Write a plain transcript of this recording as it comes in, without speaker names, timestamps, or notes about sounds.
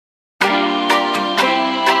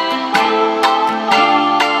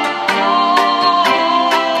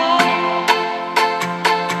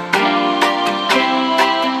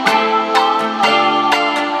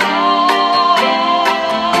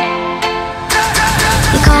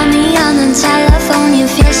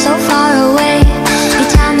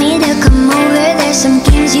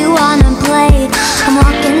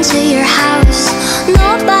to your house.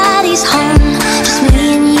 Nobody's home, just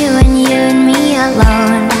me and you and me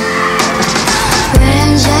alone.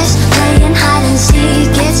 We're just playing hide and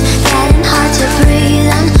seek. It's getting hard to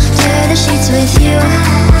breathe under the sheets with you.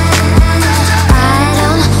 I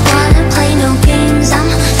don't wanna play no games. I'm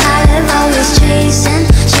tired of always chasing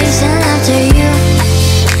after you.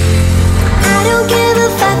 I don't give a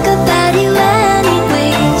fuck about you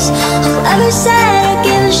anyways. Whoever said I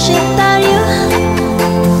give a shit about you?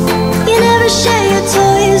 You never share your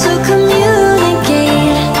toys or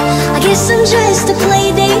communicate. I guess I'm just a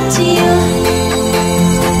play date to you.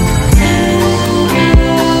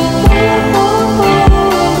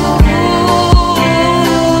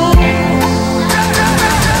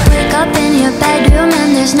 Wake up in your bedroom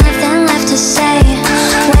and there's nothing left to say.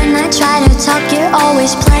 When I try to talk, you're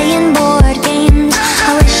always playing board games.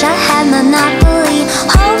 I wish I had Monopoly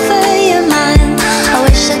over your mind. I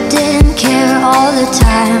wish I didn't care all the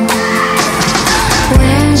time.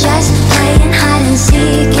 We're just playing hide and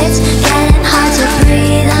seek. It's getting hard to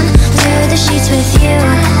breathe under the sheets with you.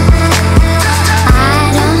 I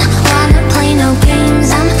don't wanna play no games.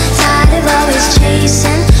 I'm tired of always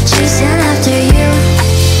chasing after you.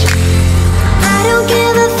 I don't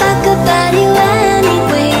give a fuck about you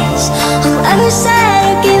anyways. Whoever said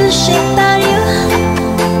I give a shit about you?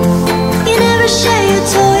 You never share your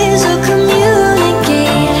toys or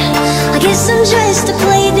communicate. I guess I'm just a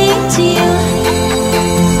play date to you.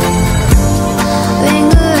 Ring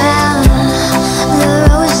around the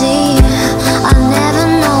rosy. I never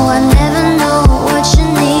know what you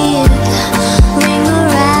need. Ring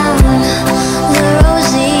around the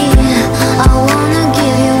rosy. I wanna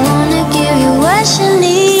give you what you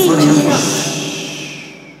need.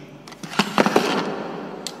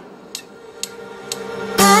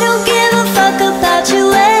 I don't give a fuck about you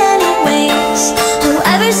anyways.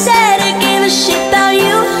 Whoever said I gave a shit about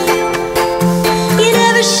you? You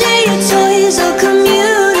never share your toys or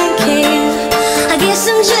communicate. I guess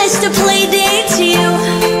I'm just a play date to you.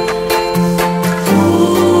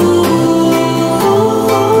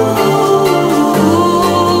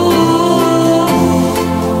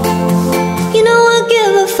 You know I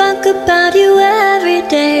give a fuck about you every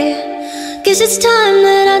day. Guess it's time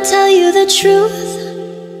that I tell you the truth.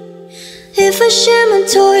 If I share my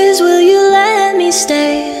toys, will you let me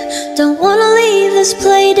stay? Don't wanna leave this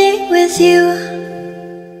play date with you.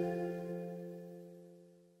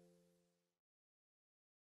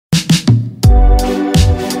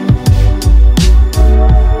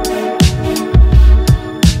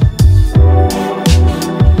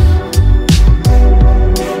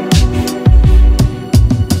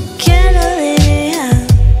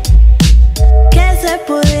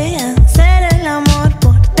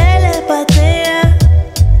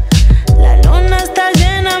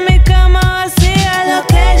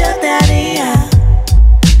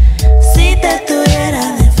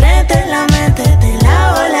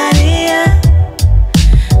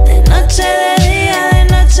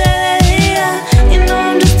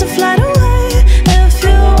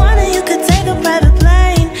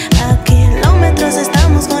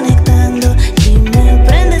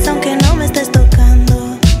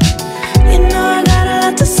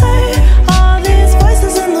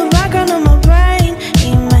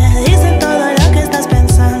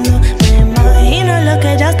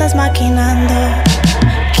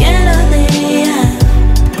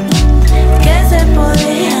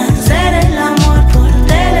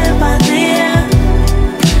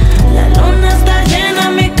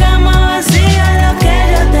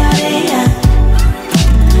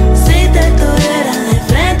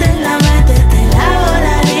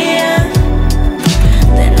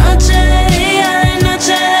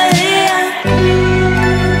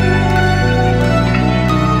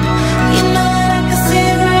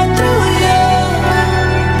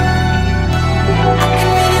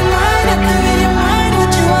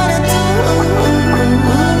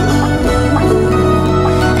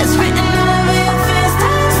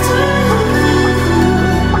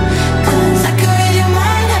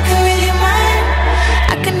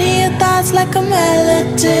 Like a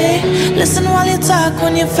melody. Listen while you talk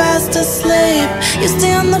when you're fast asleep. You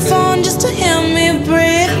stay on the phone just to hear me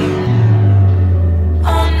breathe.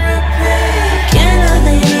 On repeat. ¿Quién lo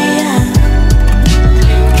diría?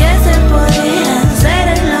 Que se podía hacer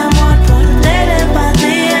el amor por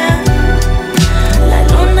telepatía. La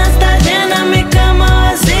luna está llena, mi cama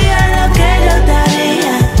vacía. Lo que yo te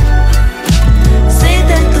haría si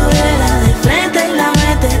te tuviera de frente en la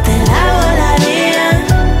mente, te la volaría.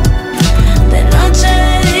 De noche,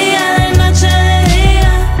 de día, de noche, de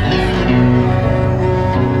día.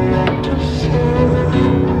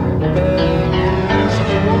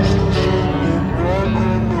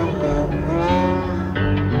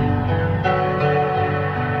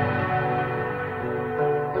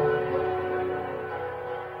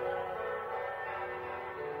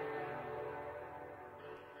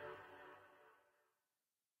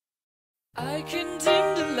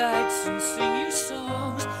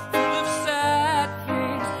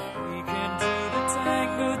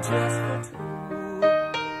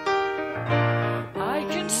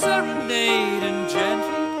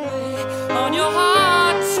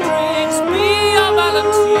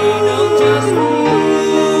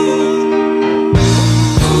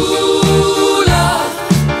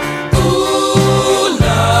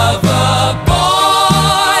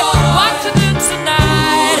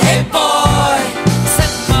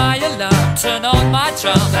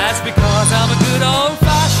 That's because I'm a good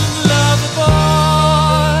old-fashioned lover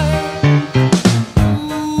boy.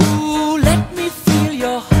 Ooh, let me feel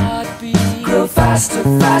your heartbeat grow faster,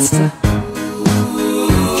 faster.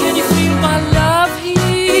 Can you feel my love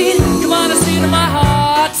heat? Come on and see to my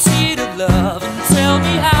heart, seed of love, and tell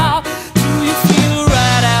me how do you feel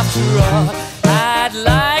right after all? I'd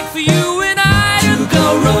like for you and I to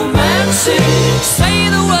go romancing. Say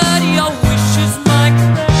the word, your wish is my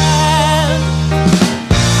command.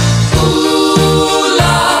 Ooh,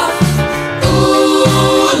 love,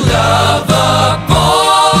 lover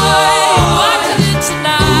boy, what is it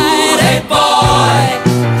tonight? Hey boy,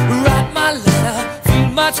 write my letter, feel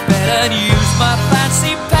much better, and use my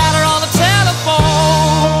fancy patter on the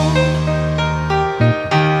telephone.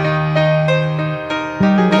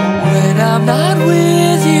 When I'm not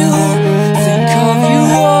with you, think of you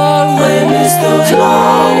always. The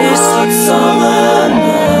longest summer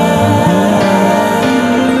night.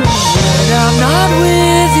 When I'm not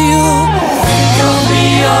with you, think of me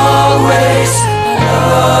always. I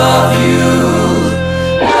love you,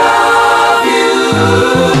 love you.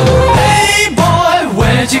 Hey boy,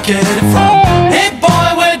 where'd you get it from? Hey boy,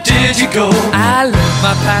 where did you go? I learned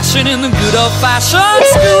my passion in the good old-fashioned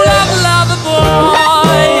school of lover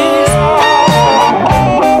boys.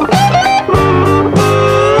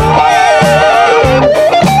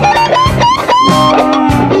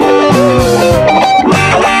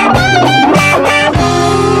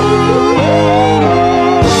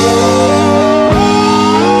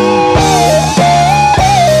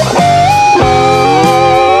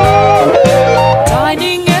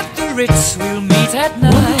 Dining at the Ritz, we'll meet at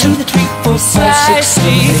night. 1, 2, 3, 4, 5, 6, 7,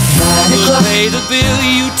 8, 9 o'clock. Pay the bill,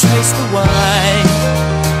 you taste the wine.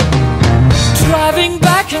 Driving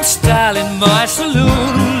back in style in my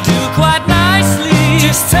saloon will do quite nicely.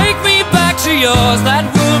 Just take me back to yours, that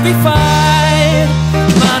will be fine.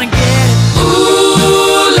 Come on and get it.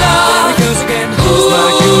 Ooh, love. There it goes again. Ooh, my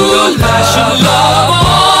good old-fashioned love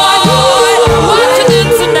boy. What you did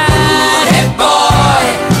tonight? Hey boy,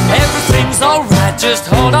 everything's alright, just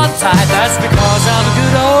hold on tight. That's because I'm a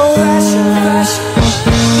good old-fashioned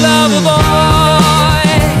lover boy.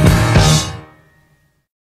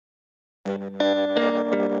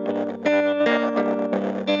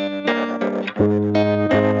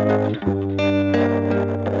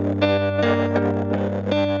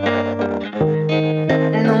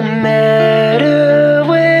 No matter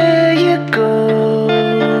where you go,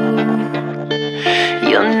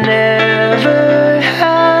 you'll never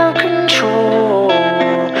have control.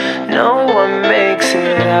 No one makes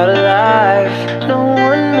it out alive. No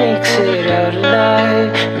one makes it out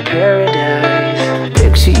alive in paradise.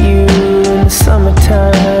 Picture you in the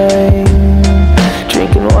summertime,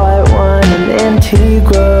 drinking white wine in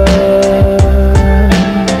Antigua.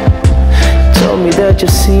 Told me that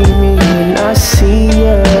you'll see me when I see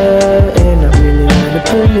ya, and I really wanna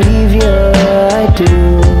believe ya, I do.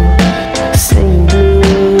 Singing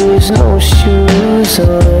blues, no shoes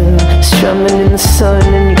on, strumming in the sun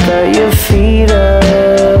and you got your feet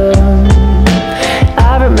up.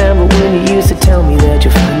 I remember when you used to tell me that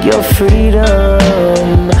you'll find your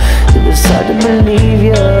freedom. It was hard to believe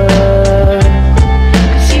ya,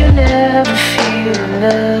 'cause you never feel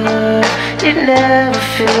enough. It never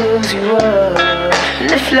fills you up. And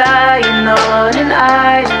if flying on an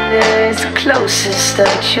island is the closest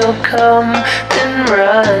that you'll come, then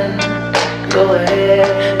run. Go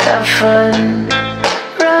ahead, have fun.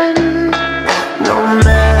 Run. No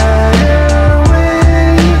matter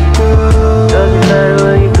where you go, doesn't matter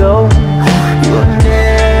where you go, you'll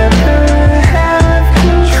never have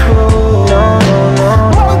control. No, no, no.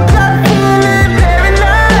 Woke up feeling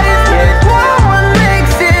paralyzed. Yeah. No one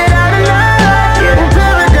makes it out alive in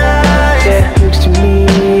paradise. Yeah, next to me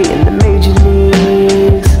in the major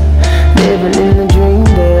leagues, living in the dream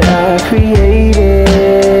that I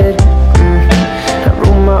created. I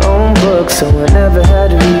wrote my own book, so I never had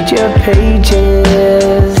to read your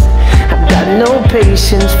pages. I've got no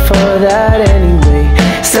patience for that anyway.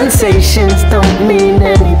 Sensations don't mean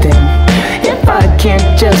anything if I can't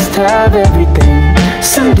just have everything.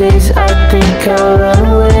 Some days I think I'll run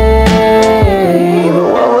away, but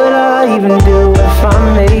what would I even do if I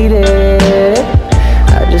made it?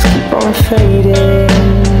 I just keep on fading,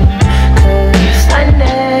 'cause I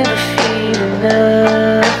never feel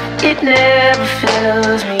enough. It never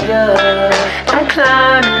fills me up. I'm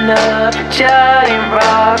climbing up a giant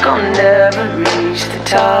rock, I'll never reach the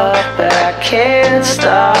top, but I can't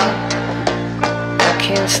stop. I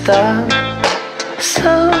can't stop.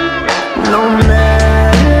 So no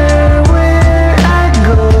matter where I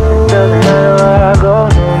go, doesn't matter where I go,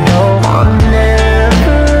 no, no, I'll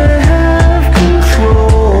never have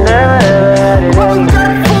control.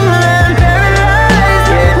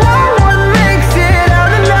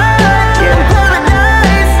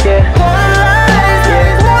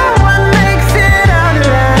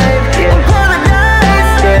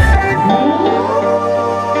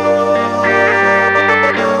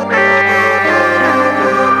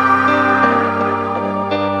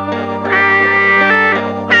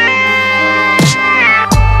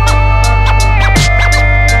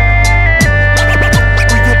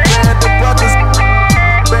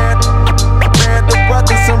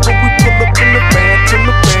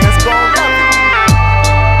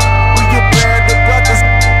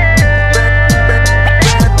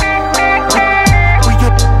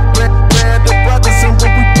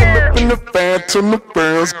 dance and the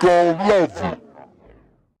fans gon' love it.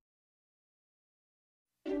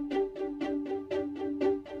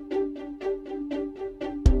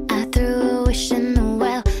 I threw a wish in the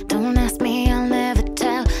well. Don't ask me, I'll never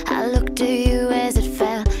tell. I looked to you as it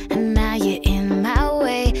fell, and now you're in my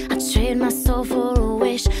way. I trade my soul for a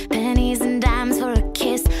wish, pennies and dimes for a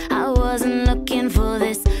kiss. I wasn't looking for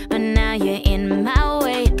this, but now you're in my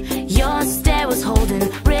way. Your stare was holding,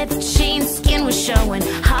 ripped jeans, skin was showing.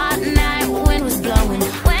 Hot night, wind was blowing.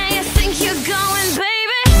 Where you think you're going,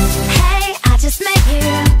 baby? Hey, I just met you,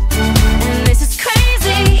 and this is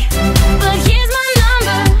crazy, but here's my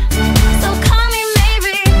number, so call me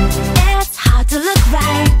maybe. It's hard to look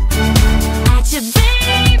right at you,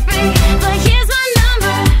 baby, but here's my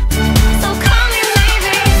number, so call me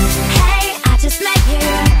maybe. Hey, I just met you,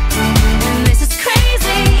 and this is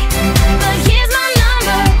crazy, but here's my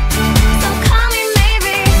number, so call me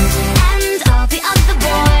maybe. And all the other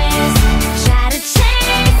boys try to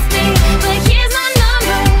chase me, but here's my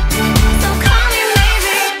number, so call me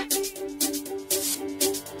maybe.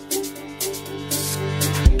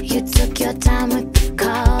 You took your time with the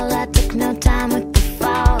call, I took no time with the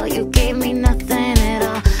fall. You gave me nothing at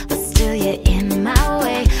all, but still you're in my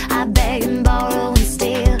way. I beg and borrow and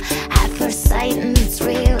steal at first sight, and it's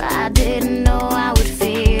real. I didn't know I would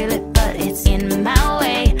feel it, but it's in my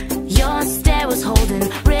way. Your stare was holding,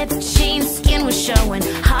 ripped jeans, skin was showing.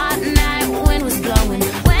 Hot night, wind was blowing.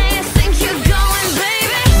 Where you think you're going,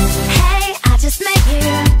 baby? Hey, I just met you,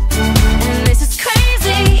 and this is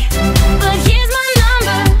crazy, but here's my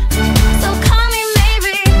number, so call me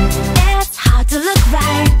maybe. It's hard to look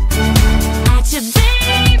right at you,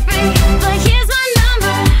 baby, but here's my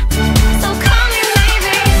number, so call me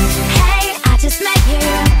maybe. Hey, I just met you,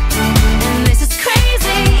 and this is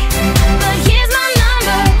crazy, but here's my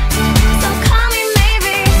number, so call me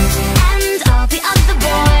maybe. And all the other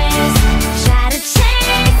boys try to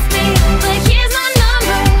chase me, but here's my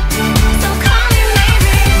number, so call me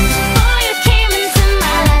maybe. Before you came into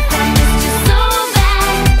my life, I missed you so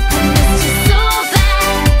bad, I missed you so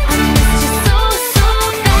bad, I missed you so, so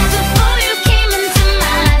bad. Before you came into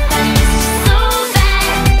my life, I missed you so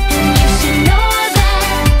bad, and you should know that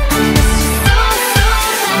I missed you so, so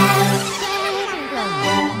bad.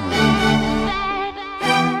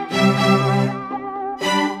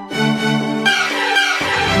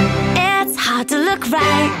 It's hard to look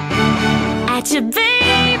right at you,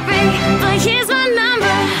 baby, but here's my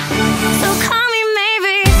number, so call me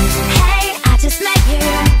maybe. Hey, I just met you,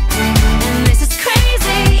 and this is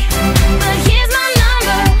crazy, but here's my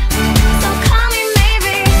number, so call me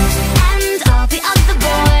maybe. And all the other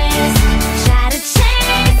boys try to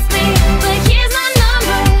chase me, but here's my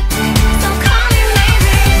number, so call me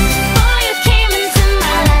maybe. Before you came into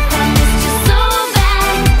my life, I missed you so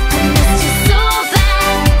bad, I missed you so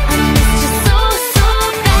bad, I missed you so, so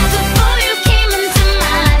bad. Before you came into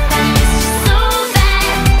my life, I missed you so bad,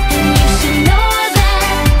 and you should know that,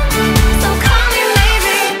 so call me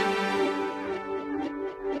maybe.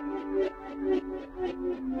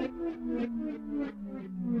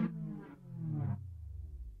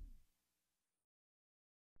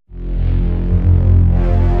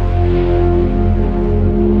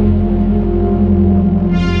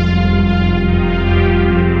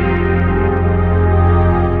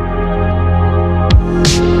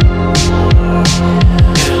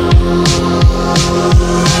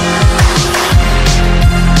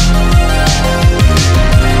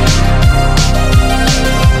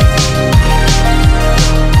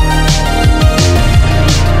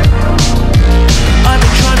 I've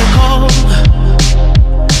been trying to call,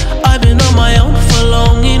 I've been on my own for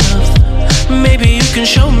long enough. Maybe you can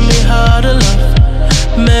show me how to love.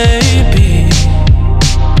 Maybe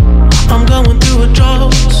I'm going through a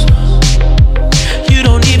drought. You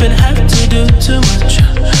don't even have to do too much.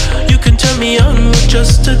 You can turn me on with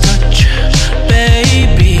just a touch,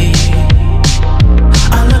 baby.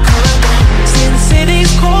 I look around, since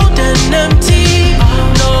city's cold and empty,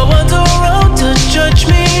 no one's around to judge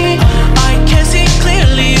me. I can see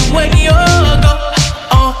clearly when you're gone.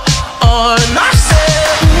 I said,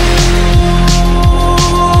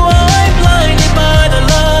 ooh, I'm blinded by the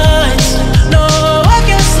lights. No, I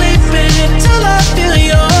can't sleep until I feel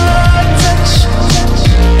your touch.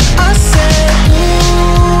 I said,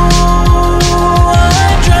 ooh,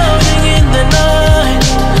 I'm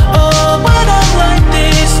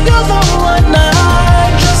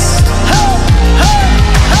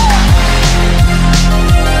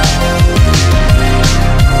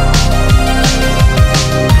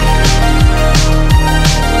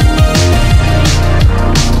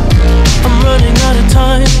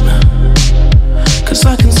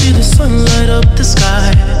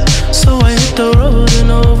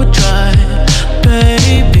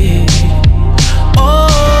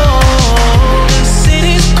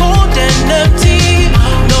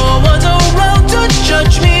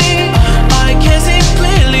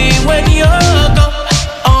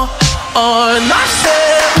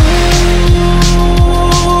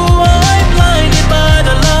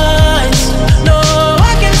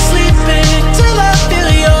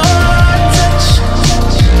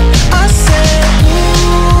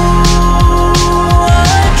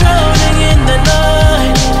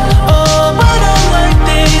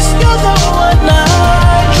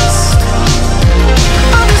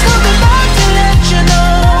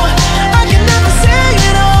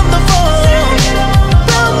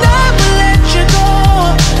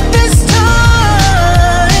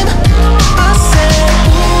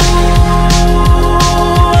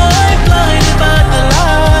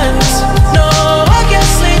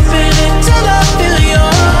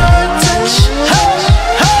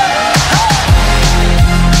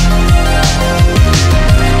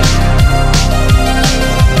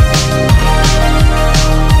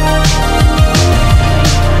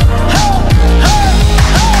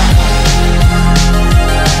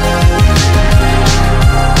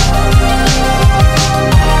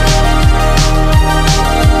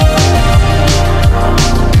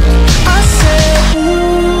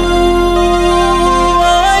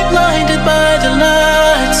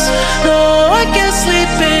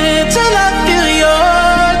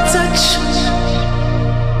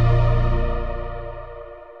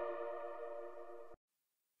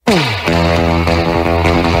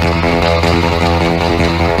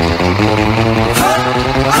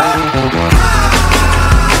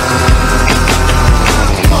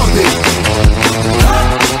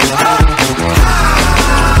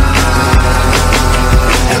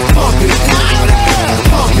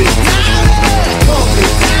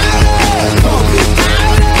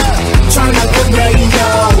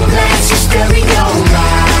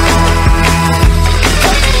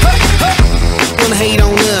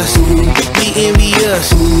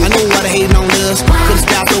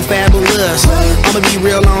to be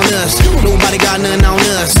real on us. Nobody got nothing on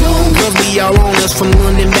us. Girls be all on us from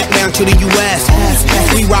London back down to the US.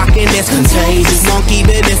 We rockin' this contagious, monkey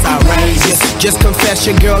business outrageous. Just confess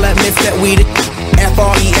your girl admits that we the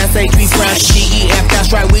F-R-E-S-H, we fresh. G-E-F,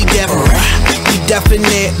 that's right, we different. We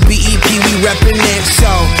definite, B-E-P, we reppin' it.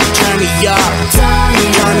 So, turn me up, turn me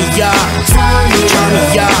up, turn me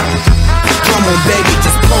up. Come on, baby,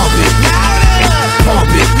 just pump it,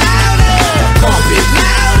 pump it, pump it,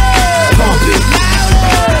 pump it,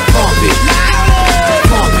 pump it,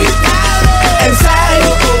 pump it. And side,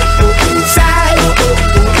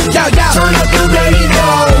 yo, yo. Turn up the radio,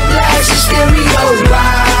 blast your stereo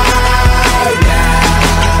right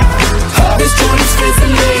now. This joint is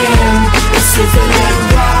fizzling, it's sizzling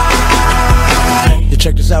right. You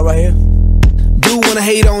check this out right here. Dude wanna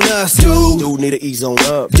hate on us, dude need to ease on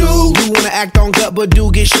up, dude wanna act on gut, but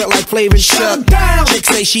dude get shut like Flavor Shut down. Chick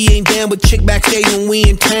say she ain't down, but chick backstage when we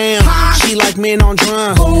in town. She like men on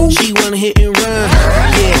drum, she wanna hit and run.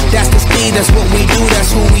 Yeah, that's the speed, that's what we do,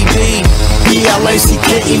 that's who we be.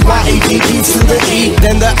 B-L-A-C-K-E-Y-A-D-D to the E,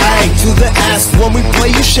 then the A to the S. When we play,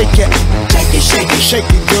 you shake it, shake it, shake it,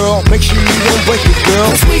 shake it, girl. Make sure you don't break it,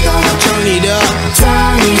 girl. 'Cause we gonna turn it up,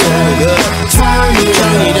 turn it up, turn it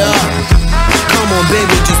up. Come on,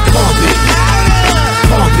 baby, just pump it,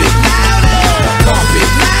 pump it, pump it,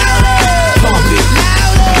 pump it,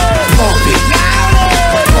 pump it,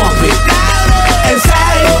 pump it. And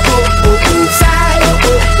say, say,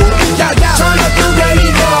 yo, yo. Turn up the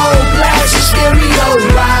radio, blast your stereo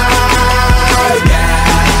right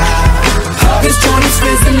now. This joint is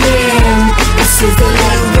fizzling, it's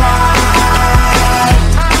sizzling right.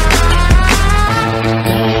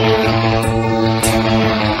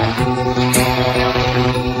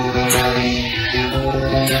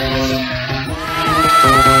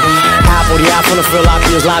 For the feel, I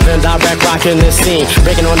feels live and direct, rocking this scene.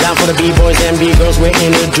 Breaking on down for the B-boys and B-girls, we're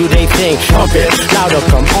in it, do they thing. Pump it, louder,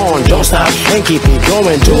 come on, don't stop, and keep it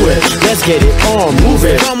going, do it. Let's get it on, move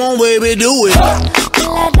it. Come on, baby, do it. Let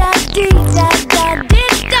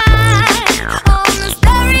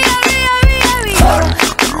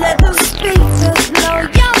the speakers blow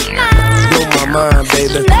your mind. Blow my mind,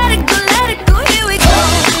 baby. Let it go, here we go.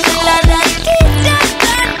 Let that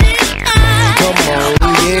come on,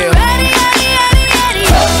 yeah.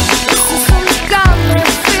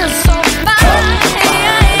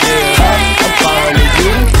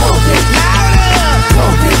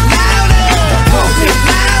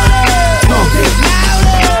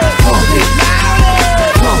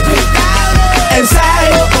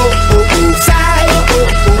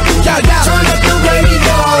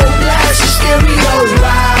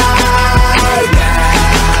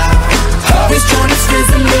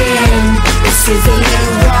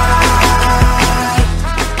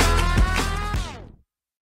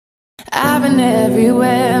 I've been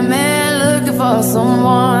everywhere, man, looking for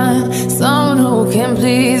someone who can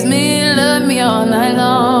please me, love me all night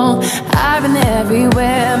long. I've been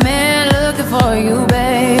everywhere, man, looking for you,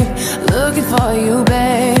 babe, looking for you,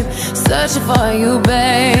 babe, searching for you,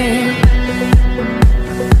 babe.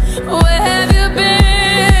 Where have you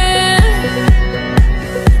been?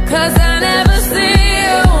 'Cause I never see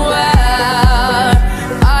you out.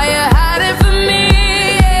 Are you hiding from me?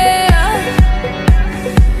 Yeah.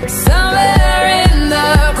 Somewhere in the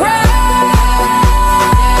crowd.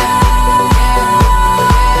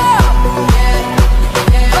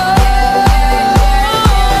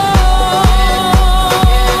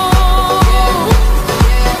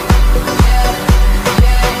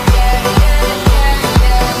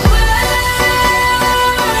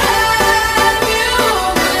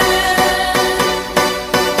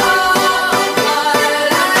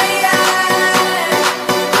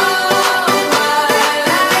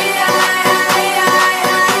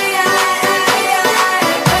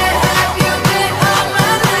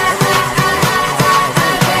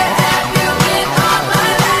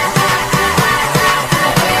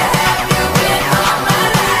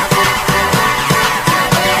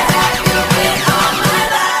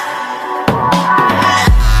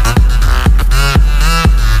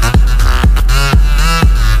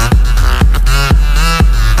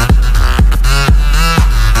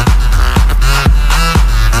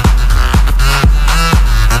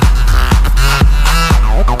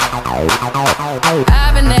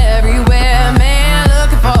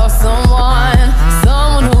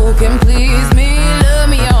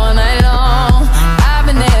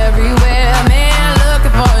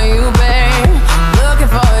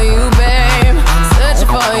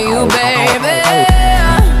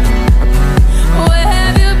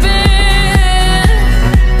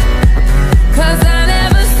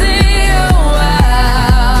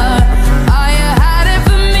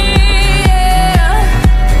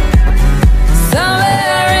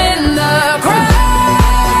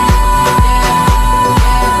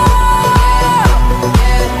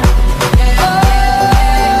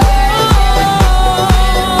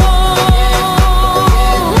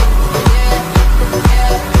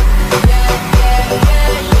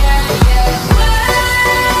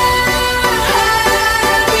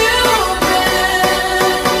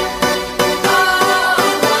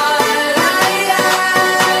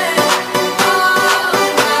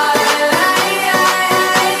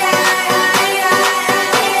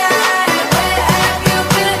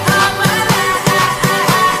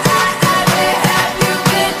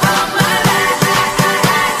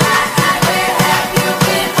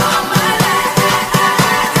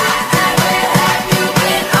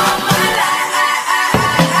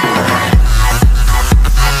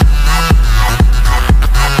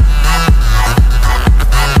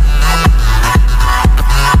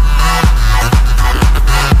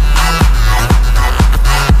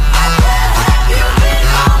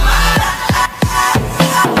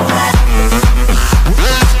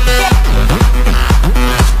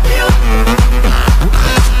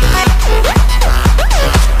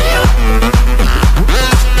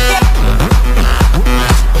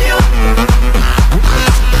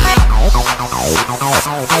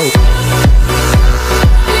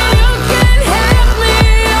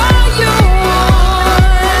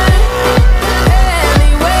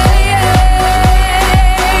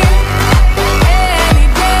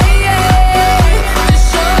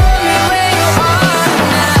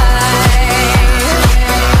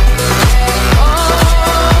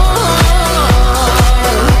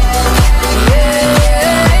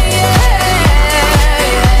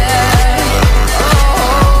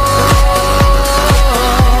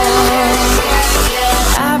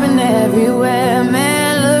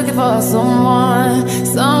 for someone,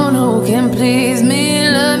 someone who can please me,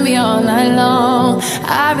 love me all night long.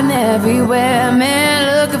 I've been everywhere, man,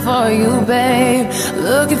 looking for you, babe.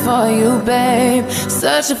 Looking for you, babe.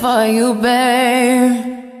 Searching for you,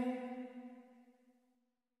 babe.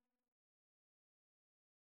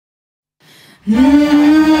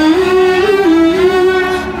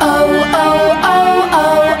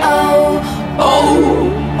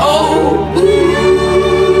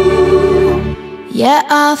 Yeah,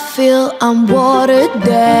 I feel I'm watered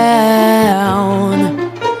down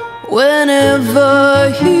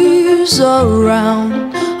whenever he's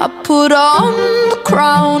around. I put on the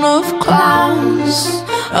crown of clowns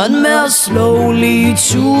and melt slowly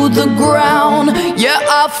to the ground. Yeah,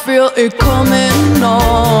 I feel it coming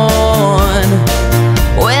on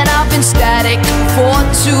when I've been static for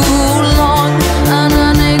too long, and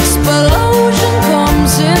an explosion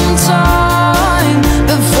comes in time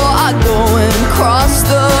before I go and cross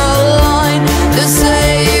the line. They say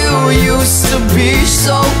you used to be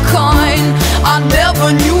so kind. I never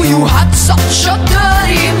knew you had such a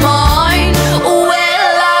dirty mind.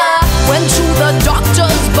 Well, I went to the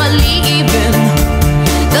doctors believing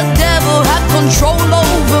the devil had control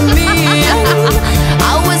over me.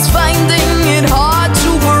 I was finding it hard to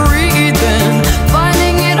breathe in,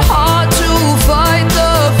 finding it hard to fight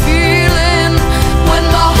the feeling, when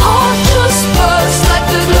my heart just burst like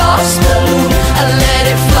a glass balloon. I let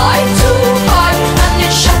it fly too high and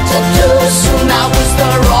it shattered too soon. I was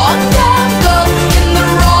the wrong damn girl in the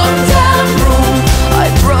wrong damn room. I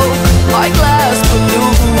broke my glass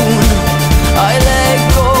balloon. I let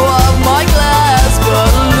go of my glass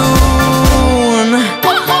balloon.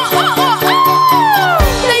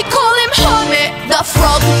 They call him Hermit the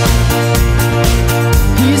Frog.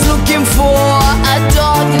 He's looking for a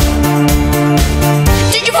dog.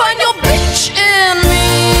 Did you find your bitch in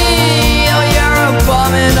me? Oh, you're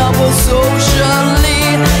abominable socially.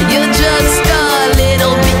 You're just a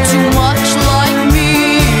little bit too much like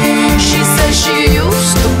me. She says she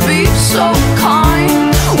used to be so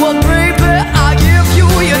kind. Well, baby, I give you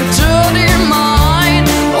your dirty mind.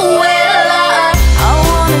 Well, I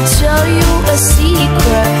wanna tell you a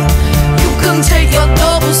secret. You can take your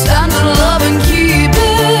double standard love and keep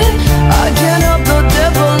it. I can't help the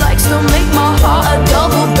devil likes to make my heart a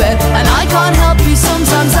double bed, and I can't help he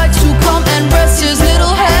sometimes likes to come and rest his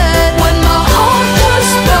little head. When my heart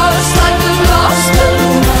just bursts like a glass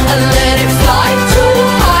balloon, I let it fly too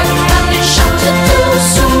high and it shattered too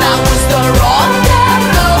soon. I was the wrong damn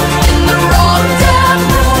girl in the wrong damn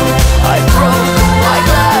room. I broke my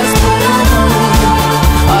glass balloon.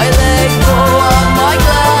 I let go of my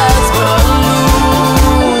glass balloon.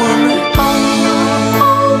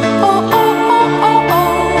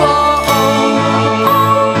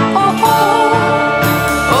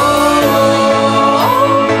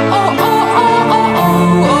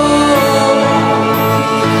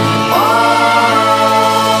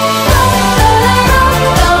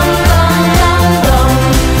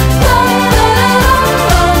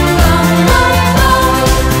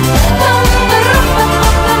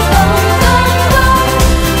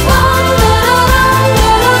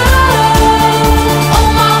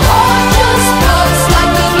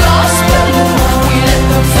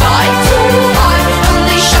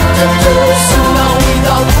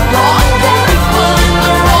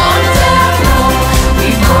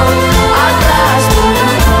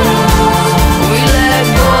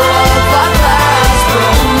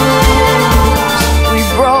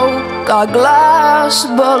 A glass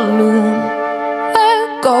balloon.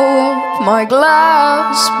 Let go of my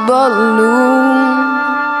glass balloon.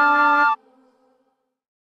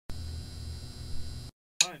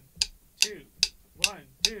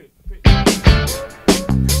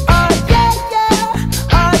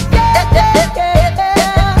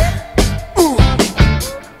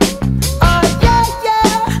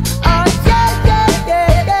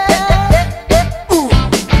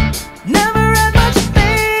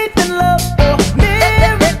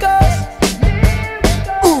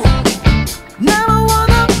 Never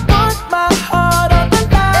wanna put my heart on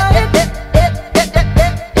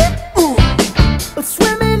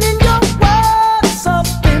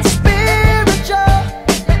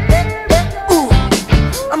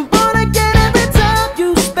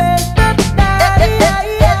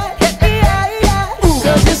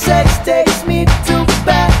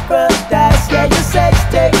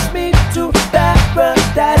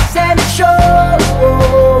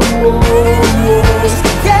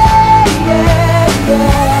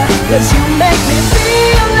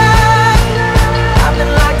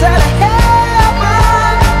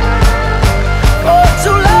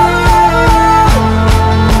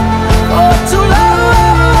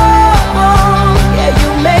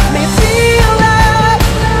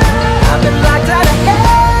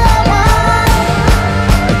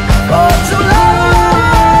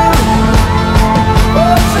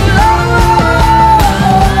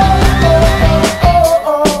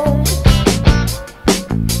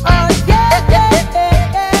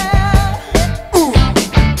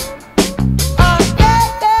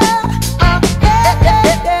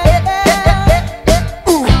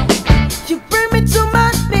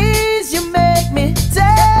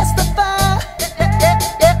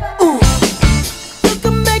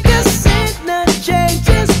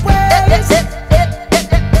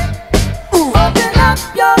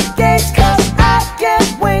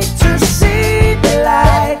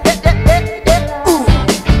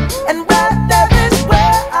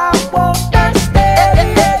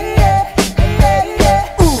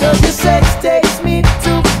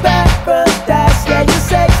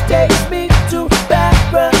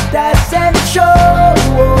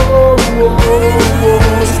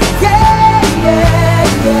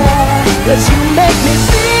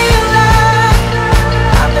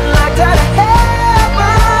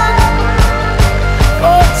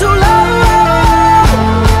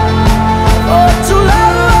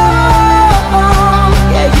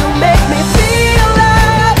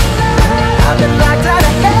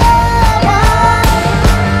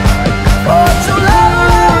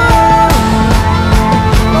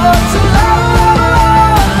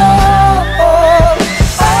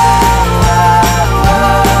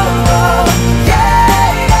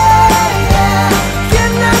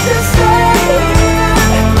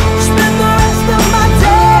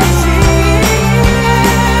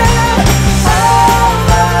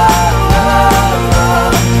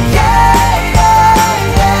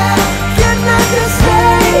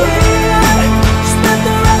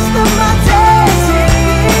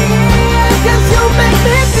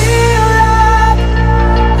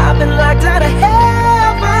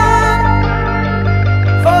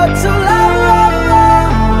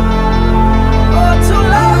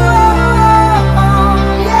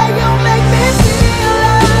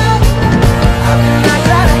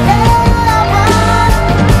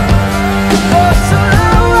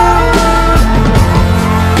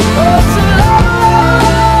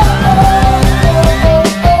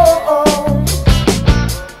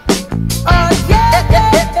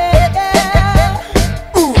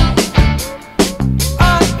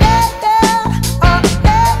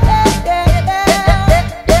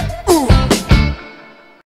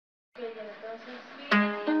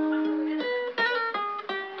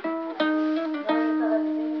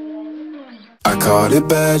I caught it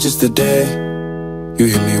bad just today. You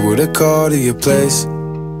hit me with a call to your place.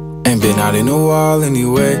 Ain't been out in a while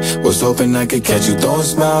anyway. Was hoping I could catch you throwing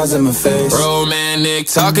smiles in my face. Romantic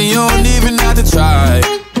talking, you don't even have to try.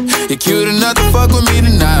 You're cute enough to fuck with me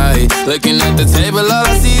tonight. Looking at the table, all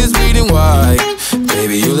I see is bleeding white.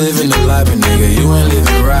 Baby, you living the life, but nigga, you ain't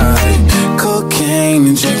living right. Cocaine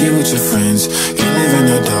and drinking with your friends. You live in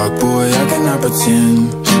the dark, boy, I cannot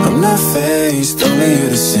pretend. I'm not faced, only here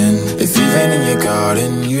to sin. If you've been in your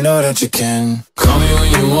garden, you know that you can. Call me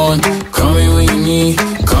when you want, call me when you need.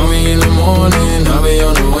 Call me in the morning, I'll be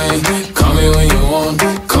on the way. Call me when you want,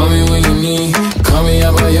 call me when you need. Call me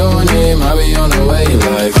out by your name, I'll be on the way.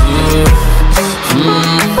 Like,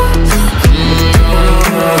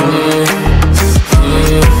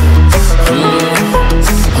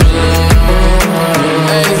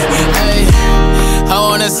 I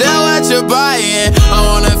wanna sell what you're buying. I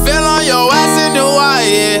wanna feel on your ass in the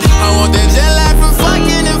wire. I want that jet lag from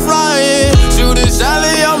fucking and flying. Shoot a shot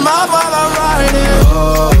in your mouth while I'm riding.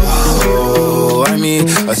 Oh, I mean,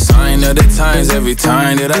 a sign of the times every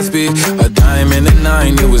time that I speak. A dime and a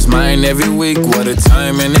nine, it was mine every week. What a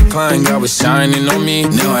time and a climb, God was shining on me.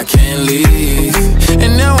 Now I can't leave,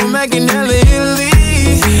 and now I'm making hella Italy.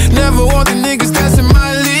 Never want the niggas that's in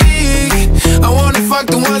my league. I wanna fuck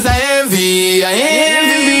the ones I envy. I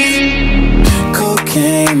envy.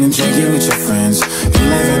 Cocaine and drinking with your friends. You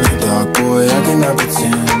live in the dark, boy, I cannot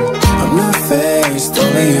pretend. I'm not faced,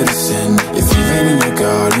 only here to sin. If you've been in your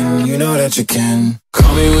garden, you know that you can.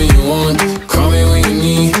 Call me when you want, call me when you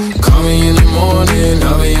need. Call me in the morning,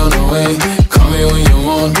 I'll be on the way. Call me when you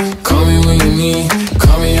want, call me when you need.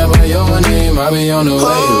 Call me out by your name, I'll be on the way.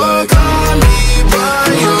 Like, call me by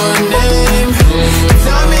your name.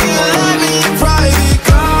 Tell me you love me in private.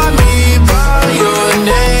 Call me by your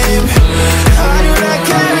name. I do not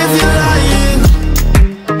care if you're lying.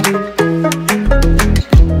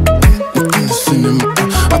 In the cinema,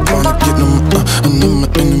 I wanna get them.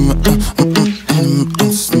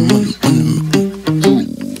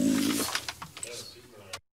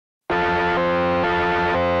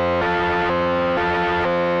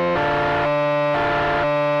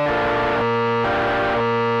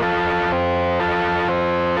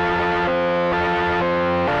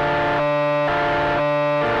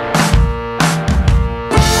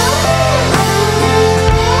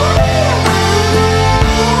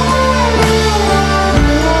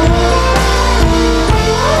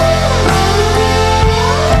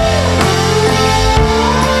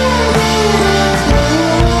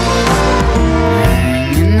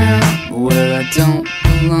 Don't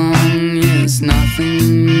belong is nothing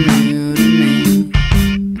new to me.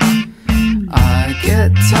 I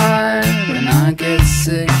get tired and I get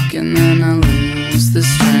sick, and then I lose the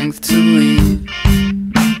strength to leave.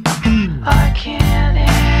 I can't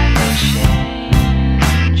handle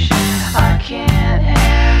change. I can't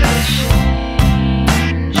handle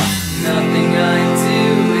change. Nothing I do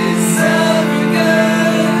is ever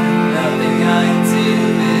good. Nothing I do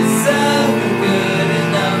is ever good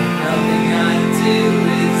enough. Nothing I do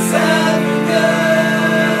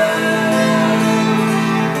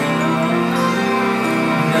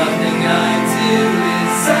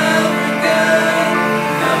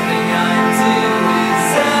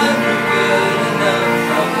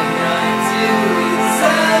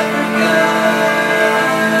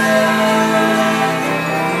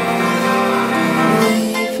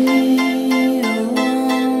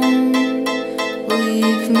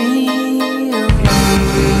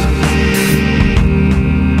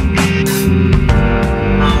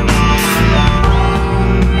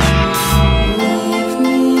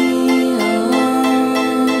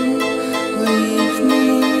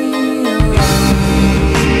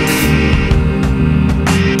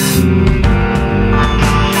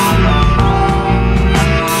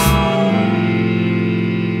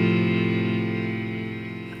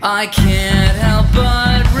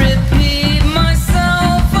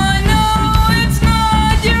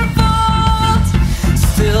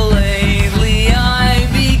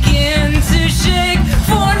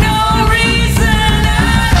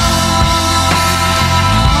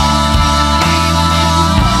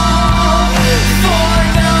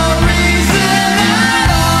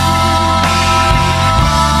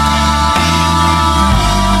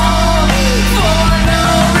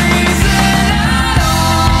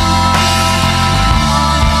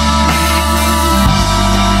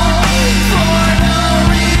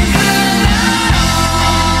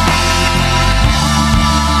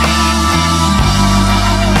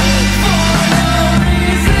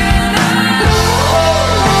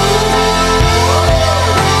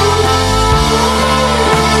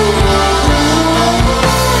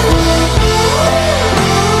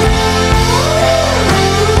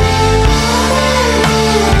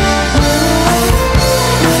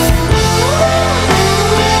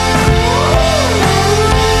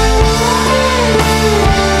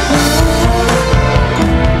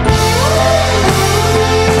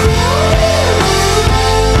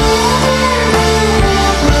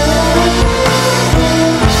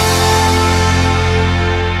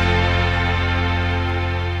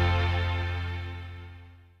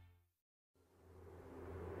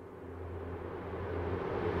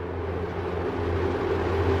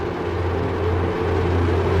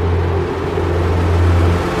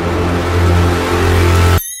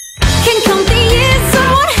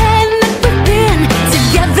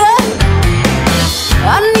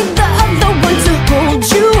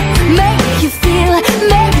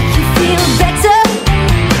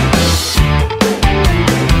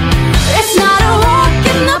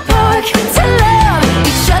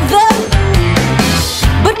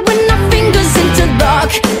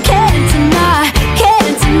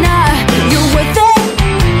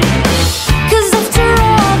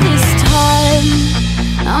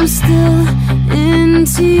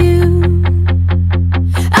I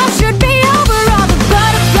should be over all the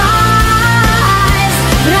butterflies,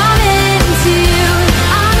 but I'm into you,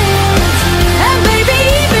 I'm into you. And baby,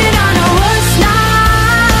 even on our worst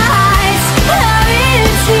nights, I'm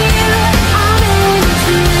into you, I'm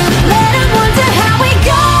into you. Let them wonder how we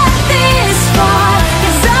got this far,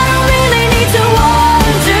 'cause I don't really need to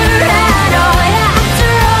wonder at all.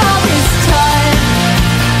 After all this time,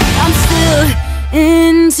 I'm still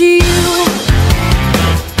into you.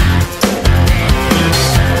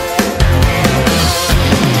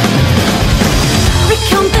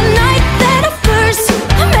 Recount the night that I first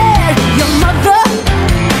met your mother,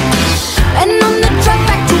 and on the drive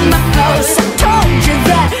back to my house, I told you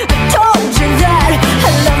that I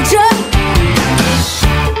loved you.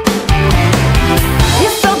 You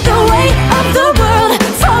felt the weight of the world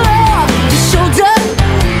fall off your shoulder,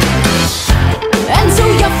 and to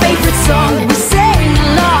your favorite song we sang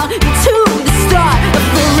along to the start of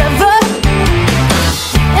forever.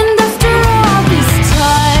 And after all this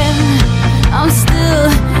time, I'm still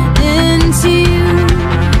into you.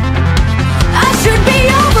 I should be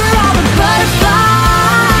over all the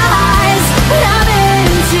butterflies, but I'm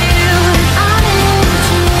into you, I'm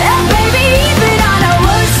into you. And baby, even on our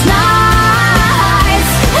worst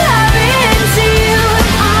nights, I'm into you,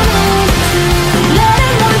 I'm into you. Let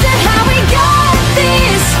them wonder how we got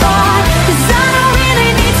this far, 'cause I don't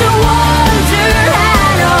really need to wonder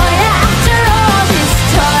at all. After all this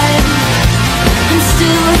time, I'm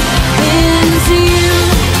still into you.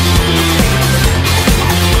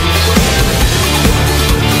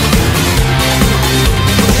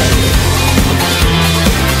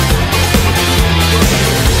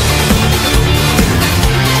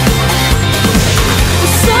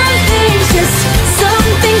 Some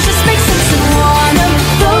things just make sense, and one of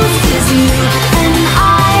those is you and I.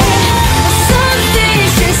 Some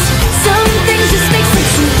things just make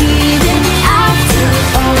sense, and even after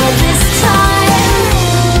all this time,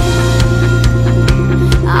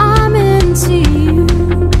 I'm into you.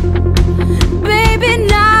 Baby,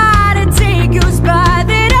 not a day goes by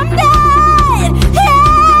that I'm not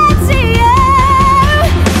into you.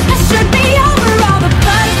 I should be over all the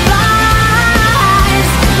butterflies,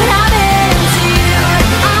 but I'm into you,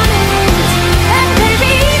 I'm into you. And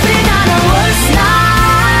baby, even on our worst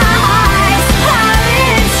nights, I'm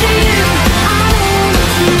into you, I'm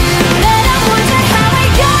into you. Let them wonder how we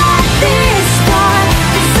got this far,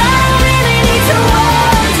 'cause I don't really need to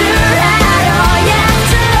wonder at all.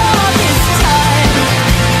 After all this time,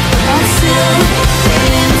 I'm still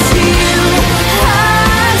into you,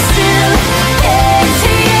 I'm still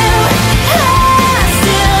into you, I'm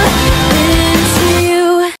still into you.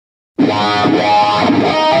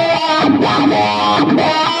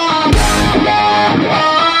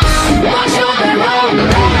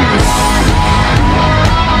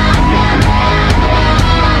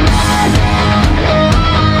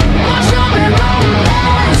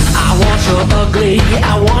 I want your ugly, I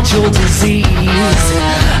want your disease,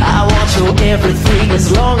 I want your everything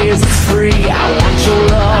as long as it's free. I want your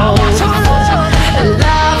love,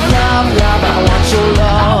 love, love, love. I want your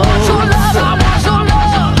love,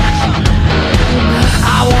 I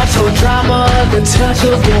want your drama, the touch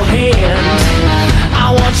of your hand. I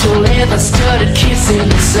want your leather-studded kiss in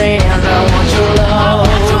the sand. I want your love,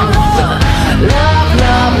 love,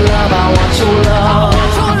 love, love. I want your love.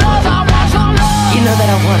 You know that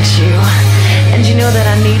I want you, and you know that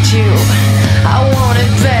I need you. I want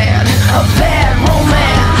it bad, a bad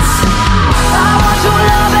romance. I want your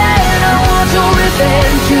love and I want your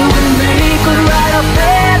revenge. You and me could write a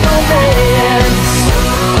bad romance.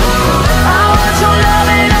 I want your love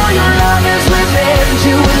and all your love is revenge.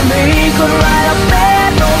 You and me could write a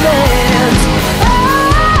bad romance.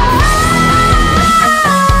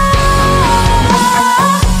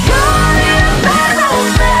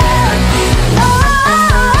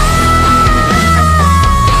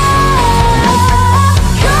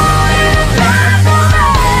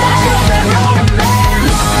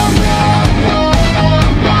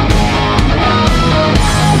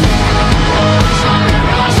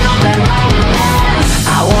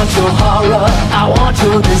 Your horror, I want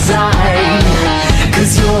your design,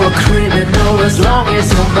 'cause you're a criminal as long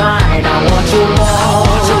as you're mine. I want your love,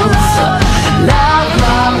 love,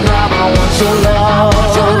 love, love. I want your love,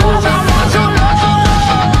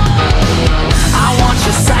 I want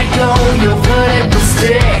your psycho, your vertical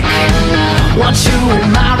stick. Want you in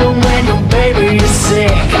my room when your baby is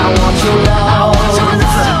sick. I want your love,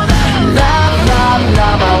 love, love,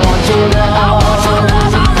 love. I want your love.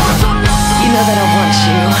 You know that I want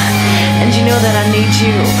you, and you know that I need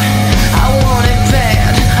you. I want it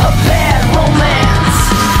bad, a bad romance.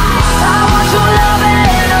 I want your love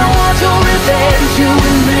and I want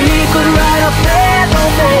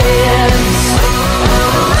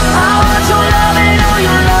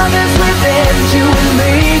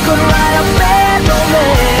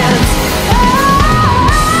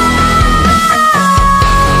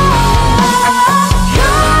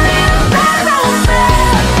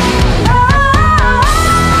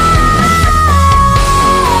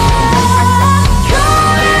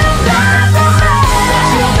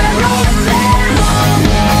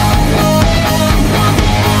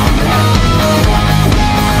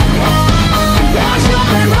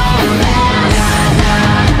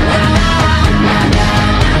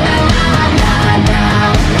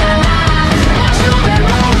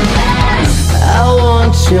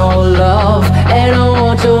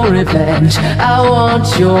revenge. I want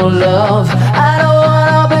your love. I don't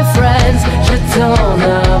wanna be friends. Je t'en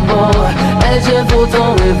amour. Et je veux ton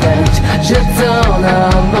revenge. Je t'en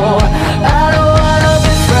amour. I don't wanna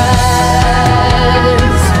be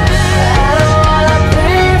friends. I don't wanna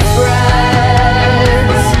be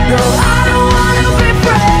friends. No, I don't wanna be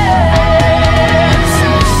friends.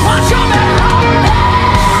 Want your bad romance?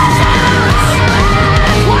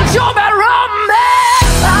 Want your bad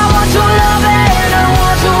romance? I want your love and I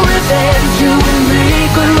want your revenge. You and me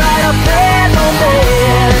could write a bad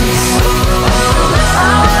romance. I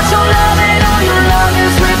want your love and all your love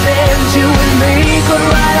is revenge. You and me could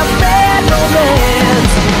write a bad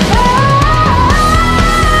romance.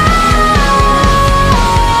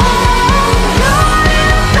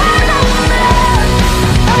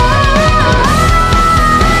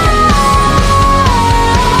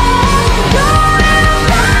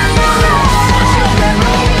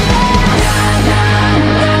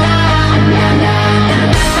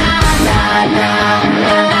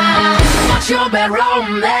 Your bad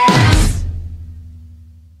romance.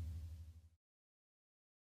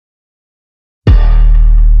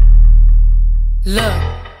 Look,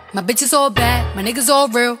 my bitch is all bad, my niggas all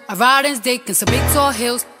real. I ride in dick in some big tall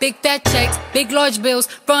hills, big fat checks, big large bills.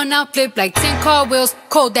 Run out, flip like 10 car wheels.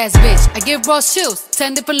 Cold ass bitch, I give raw chills.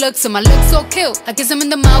 10 different looks and my looks so kill. I kiss him in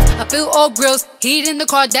the mouth, I feel all grills. Heat in the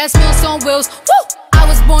car, that smells on wheels. Woo! I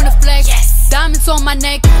was born to flex, yes. Diamonds on my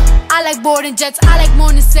neck. I like boarding jets, I like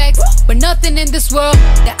more than sex. But nothing in this world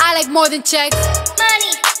that I like more than checks.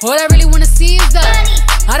 Money. All I really wanna see is the money.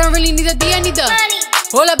 I don't really need a D, I need the money.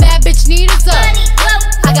 All a bad bitch need is the money.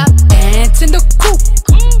 I got bands in the coop,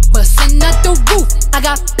 bustin' out the roof. I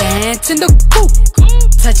got bands in the coop.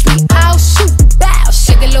 Touch me, I'll shoot. Bow,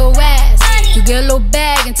 shake a little ass. Money. You get a little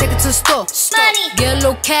bag and take it to the store. Money. Get a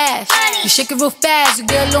little cash. Money. You shake it real fast, you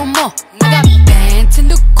get a little more. Money. I got bands in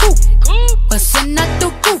the coop, bustin' out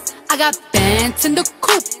the roof. I got bands in the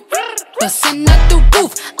coop, bustin' out the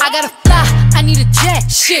roof. I gotta fly, I need a jet.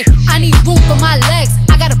 Shit, I need room for my legs.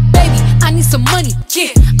 I got a baby, I need some money.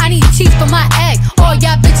 Yeah, I need teeth for my egg. All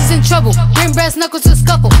y'all bitches in trouble, bring brass knuckles to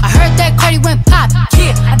scuffle. I heard that Cardi went pop.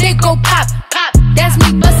 Yeah, I did go pop, pop. That's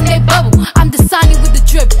me bustin' that bubble. I'm the Sonny with the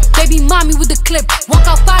drip, baby mommy with the clip. Walk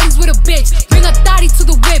out bodies with a bitch, bring a thotty to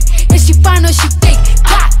the whip. Is she fine or she fake?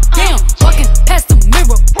 God damn, walking past the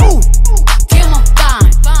mirror. Ooh, damn I'm fine.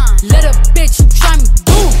 Let a bitch try me.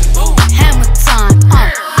 Boom, hammer time.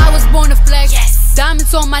 I was born to flex.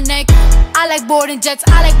 Diamonds on my neck. I like boarding jets,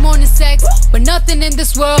 I like more than sex. But nothing in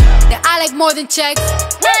this world that I like more than checks.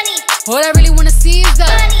 Money. All I really wanna see is the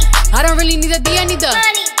money. I don't really need a D, I need the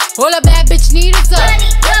money. All a bad bitch need is the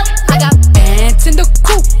money. I got bands in the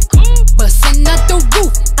coop, bustin' out the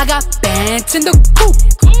roof. I got bands in the coop.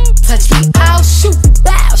 Touch me, I'll shoot.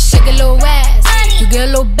 Bow, shake a little ass. Money. You get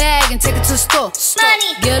a little bag and take it to the store.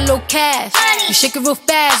 Money. Get a little cash. Money. You shake it real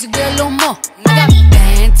fast, you get a little more. Money. I got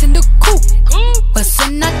bands in the coop,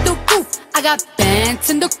 bustin' out the roof. I got bands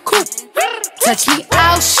in the coop. Touch me,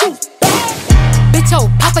 I'll shoot. Bitch,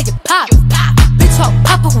 oh, papa, you pop. Bitch, oh,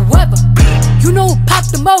 papa, whoever. You know who pop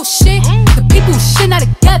the most shit? The people who shit not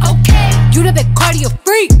together. You know that cardio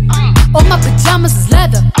freak. All my pajamas is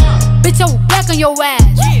leather. Bitch, I will black on your ass.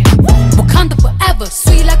 Wakanda forever.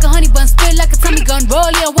 Sweet like a honey bun, spit like a Tommy gun.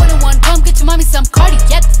 Roll it, one on one. Come get your mommy some Cardi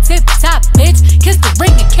at the tip top, bitch. Kiss the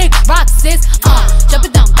ring and kick rock, sis. Jump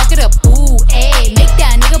it down, back it up, ooh, ayy. Make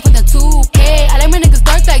that nigga put them 2K. I like my niggas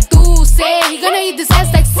dark like say he gonna eat this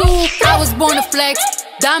ass like soup. I was born to flex,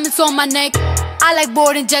 diamonds on my neck. I like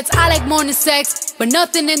boarding jets, I like more than sex. But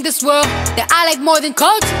nothing in this world that I like more than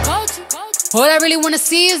culture. All I really wanna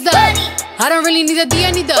see is the money. I don't really need a D,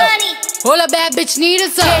 I need the money. All a bad bitch need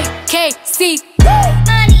is a KKC.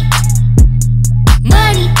 Money.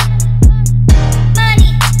 Money. Money.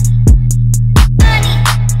 Money.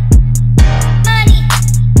 Money.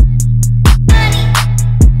 Money.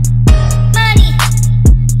 Money.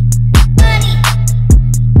 Money.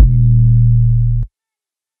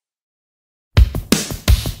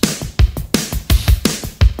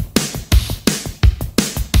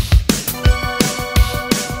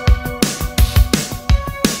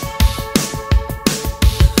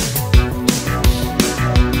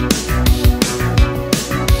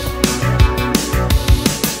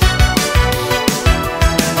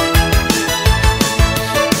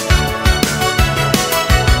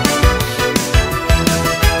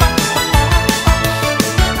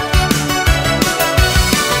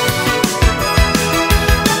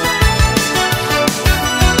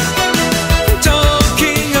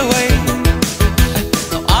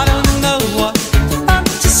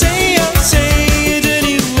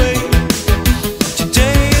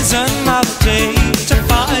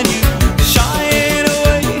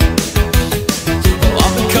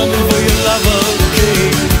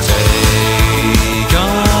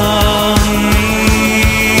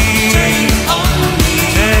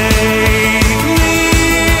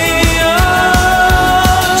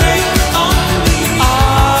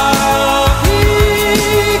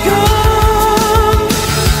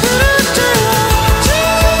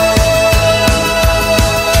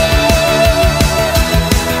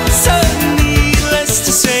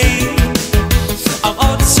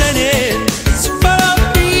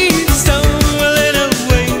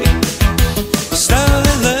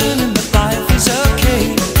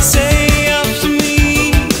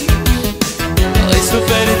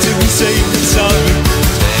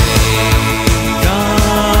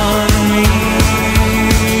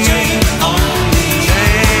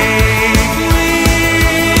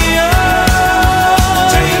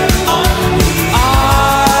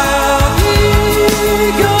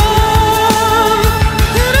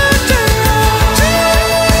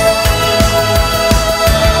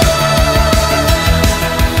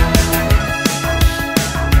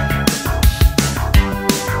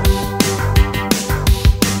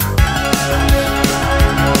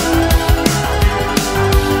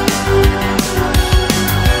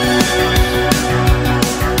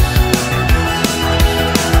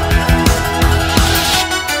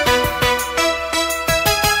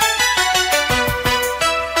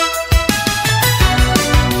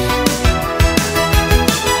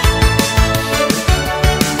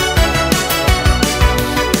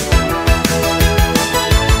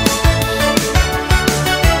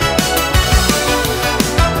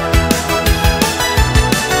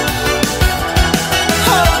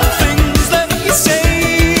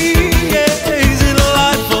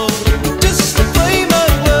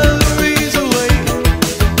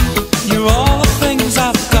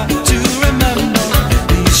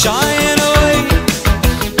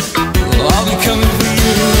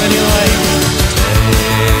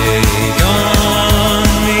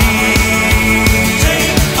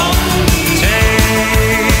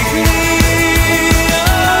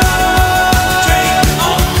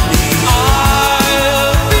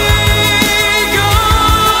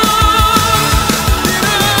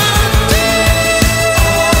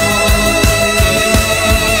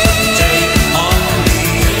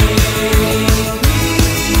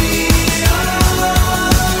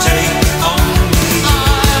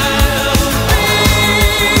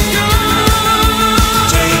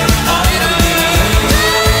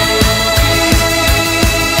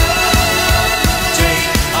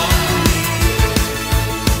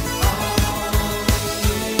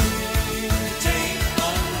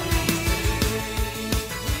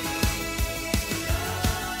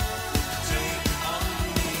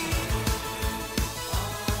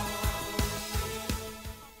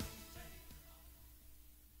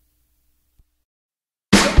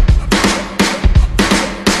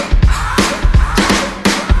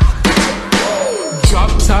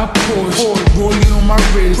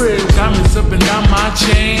 dripping down my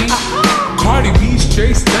chain. Cardi B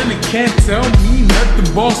straight stunning, can't tell me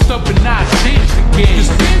nothing. Bossed up and I changed the game. You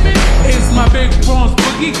see me? It's my big bronze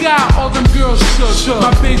boogie, got all them girls shook.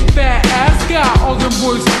 My big fat ass got all them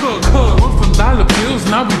boys cooked. Went from dollar bills,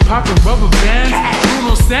 now we popping rubber bands.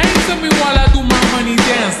 Bruno sang to me while I do my money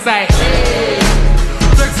dance. Like, hey.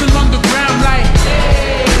 Flexing on the gram like,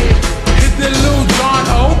 hey. Hit the Lil Jon,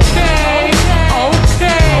 okay,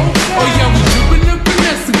 okay. Oh yeah, we dripping and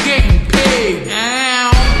finessing, getting paid.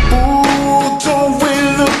 Ooh, don't we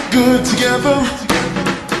look good together?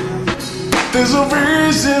 There's a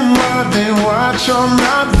reason why they watch all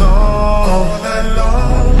night long.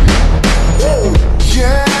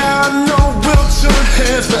 Yeah, I know we'll turn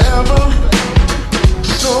heads forever.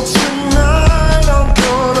 So tonight I'm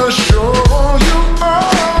gonna show you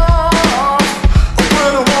off.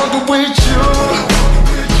 When I walk with you,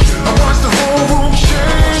 I watch the whole room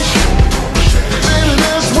change. Baby,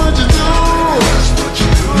 that's what you do.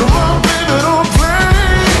 No, my baby don't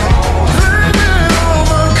play. Blame it on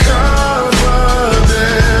my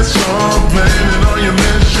confidence. Oh, blame it on your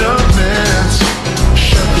measurements.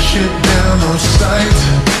 Shut the shit down on sight.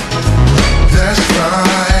 That's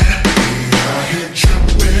right. We out here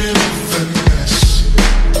tripping with finesse.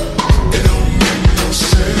 It don't make no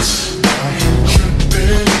sense. Out here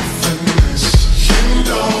tripping with finesse. You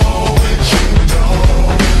know it, you know.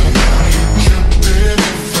 Out here tripping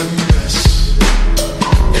with finesse.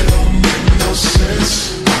 It don't make no sense.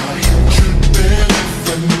 Out here tripping with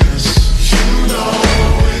finesse. You know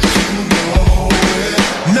it, you know it.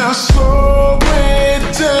 Now slow it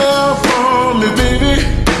down for me, baby.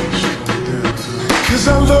 'Cause I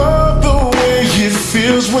love the way it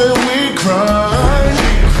feels when we grind.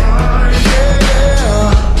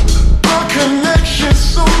 Yeah, our connection's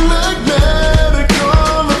so magnetic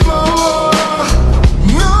on the floor.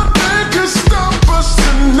 Nothing can stop us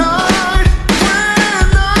tonight. When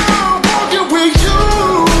I'm walking with you,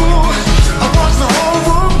 I watch the whole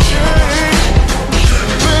room change.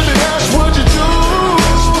 Baby, that's what you do.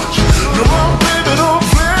 No, my baby don't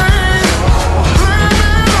play. Blame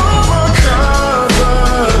it on my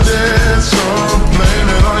confidence. Oh, blame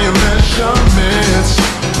it on your measurements.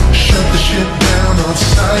 Shut the shit down on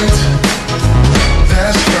sight.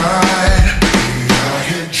 That's right. We out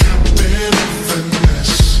here tripping with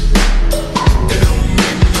finesse. It don't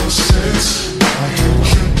make no sense. Out here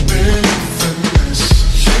tripping with finesse.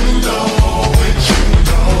 You know it, you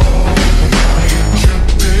know. Out here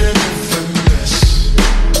tripping with finesse.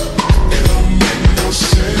 It don't make no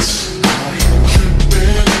sense. Out here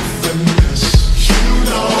tripping with finesse. You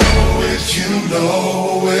know it, you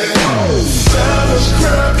know it. Fellas,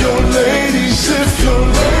 grab your ladies if your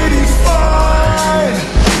lady fine.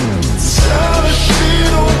 Tell her she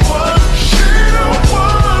don't want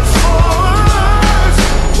for life.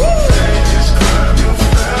 Ladies, grab your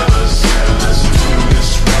fellas and let's do this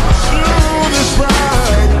right. Do this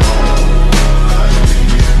right.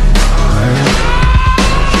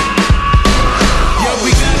 Yeah,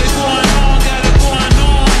 we got it going on,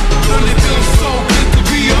 Don't it feel so good to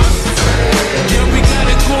be us? Yeah, we got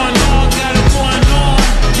it going on, yeah.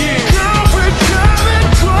 Girl, we got it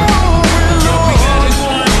going Yeah, we got it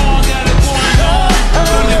going on,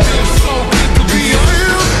 Don't it feel so good to be us?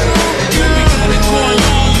 Yeah, we got it going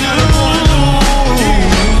on, yeah.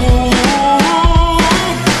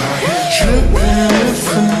 Tripping with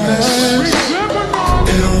finesse.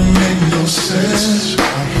 It don't make no sense.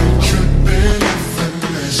 Tripping with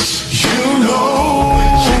finesse. You know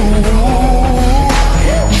it, you know.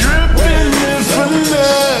 Tripping with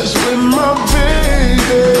finesse with my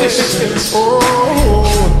baby.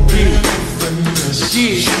 Oh, yeah.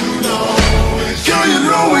 You know it. Girl, you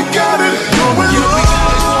know we got it going on.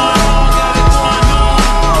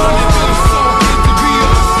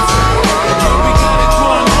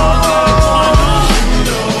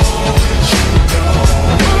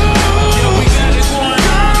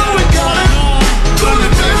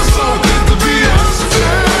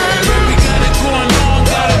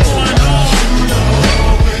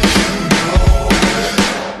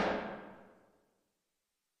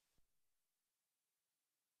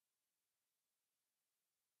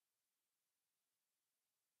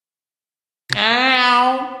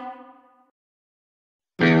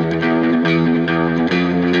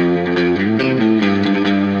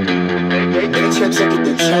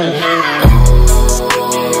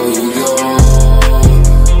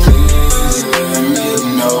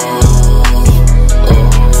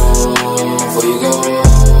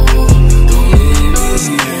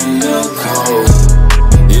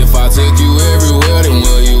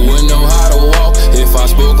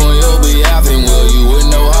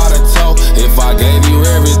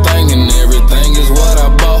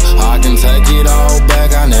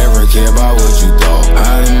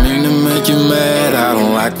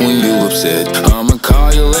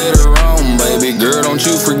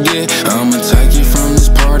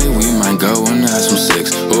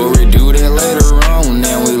 sex. Or we do that later on,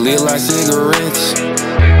 now we lit like cigarettes.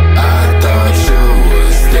 I thought you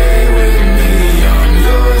would stay with me. I'm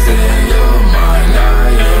yours and you're mine, I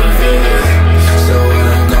am his. So what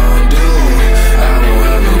I'm gonna do, I won't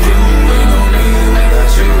have no clue. Ain't no me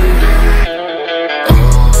without you. Oh,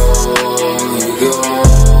 you go.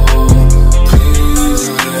 Please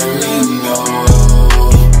let me know.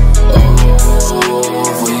 Oh,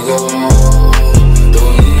 if we go,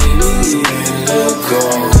 don't leave me in the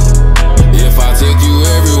cold. If I took you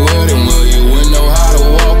everywhere, then will you wouldn't know how to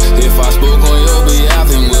walk? If I spoke on your behalf,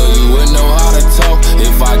 then will you wouldn't know how to talk?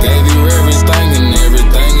 If I gave you everything, then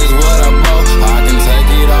everything is what I bought. I can take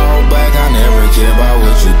it all back, I never care about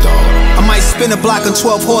what you thought. I might spin a block on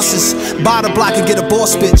 12 horses, buy the block and get a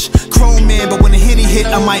boss bitch. Chrome man, but when the Henny hit,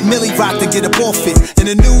 I might Millie rock to get a ball fit. In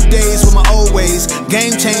the new days with my old ways,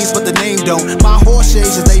 game changed but the name don't. My horse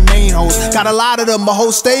shades is they main hoes. Got a lot of them, my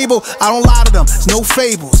whole stable, I don't lie to them, it's no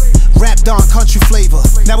fables. Rap Don country flavor.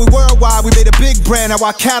 Now we worldwide, we made a big brand, now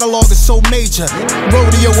our catalog is so major.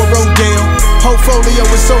 Rodeo or Rodale, portfolio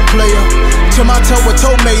is so player. Tomato or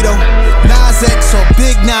tomato, Nas X or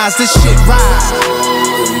Big Nas, this shit ride.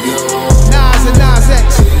 Nas and Nas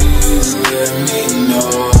X. Please let me know.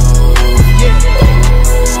 Yeah.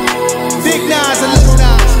 Big Nas and Little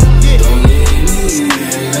Nas. Yeah. Don't leave me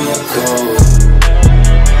in the cold.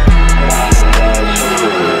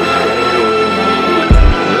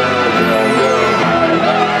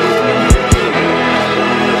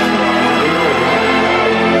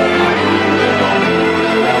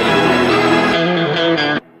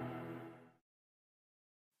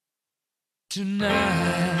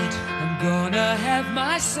 Tonight, I'm gonna have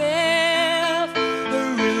myself a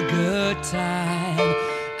real good time.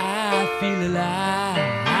 I feel alive,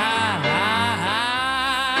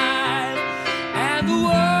 and the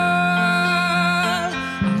world,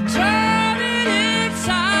 I'm turning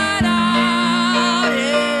inside out,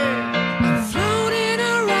 yeah. I'm floating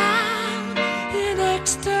around in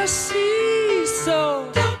ecstasy,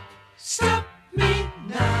 so don't stop me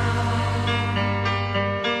now.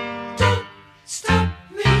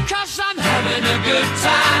 Cause I'm having a good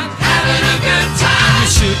time, having a good time. I'm a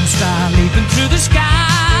shooting star leaping through the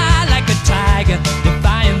sky like a tiger,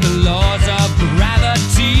 defying the laws of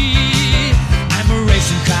gravity. I'm a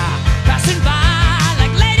racing car passing by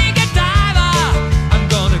like Lady Godiva. I'm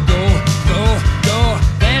gonna go, go, go,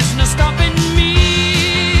 there's no stopping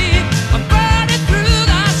me. I'm burning through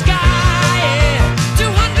the sky, yeah.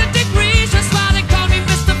 200 degrees, that's why they call me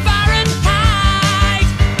Mr. Fahrenheit.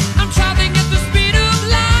 I'm traveling at the speed of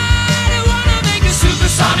light. I wanna make a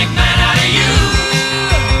supersonic man out of you.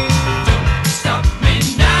 Don't stop me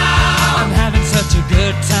now. I'm having such a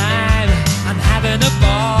good time, I'm having a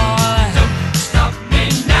ball. Don't stop me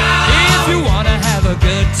now. If you wanna have a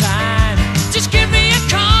good time, just give me a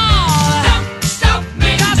call. Don't stop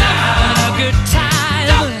me now. 'Cause I'm having a good time.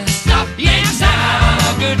 Don't stop me now. Yes, I'm having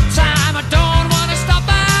a good time. I don't wanna stop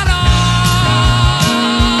at all.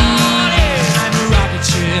 Yeah. I'm a rocket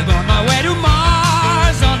ship on my way to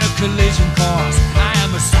Mars on a collision course. I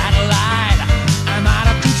am a satellite, I'm out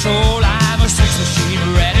of control. I'm a sex machine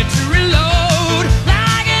ready to reload,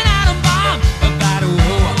 like an atom bomb about to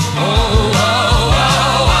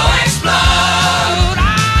explode.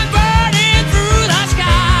 I'm burning through the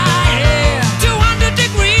sky, yeah. 200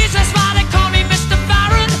 degrees, that's why they call me Mr.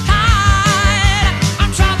 Fahrenheit.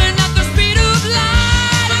 I'm traveling at the speed of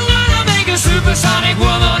light. I wanna make a supersonic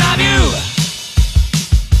woman of you.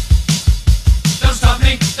 Don't stop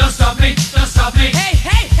me, don't stop me, don't stop me. Hey,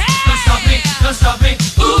 hey, hey! Don't stop me, don't stop me.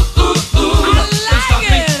 Ooh, ooh, ooh. Don't stop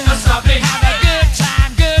me, don't stop me. Have a good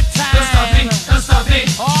time, good time. Don't stop me, don't stop me.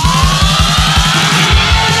 Oh!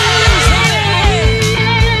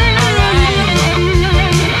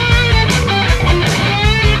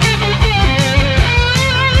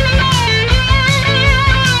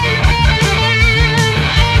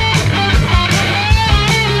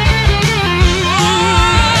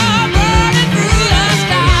 Burning through the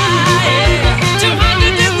sky,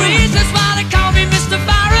 200 degrees, that's why they call me Mr.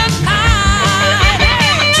 Fahrenheit.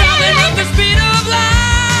 I'm traveling at the speed of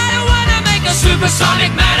light. I wanna make a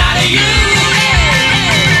supersonic man out of you.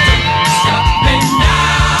 Don't stop me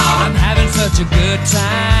now. I'm having such a good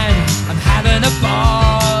time, I'm having a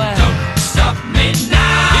ball. Don't stop me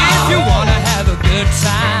now. If you wanna have a good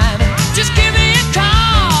time, just give me a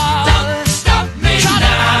call. Don't stop me now. I'm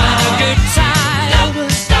having a good time.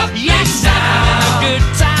 Don't stop me now. Yes, I'm having a good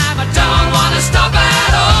time. I don't wanna stop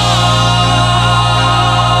at all.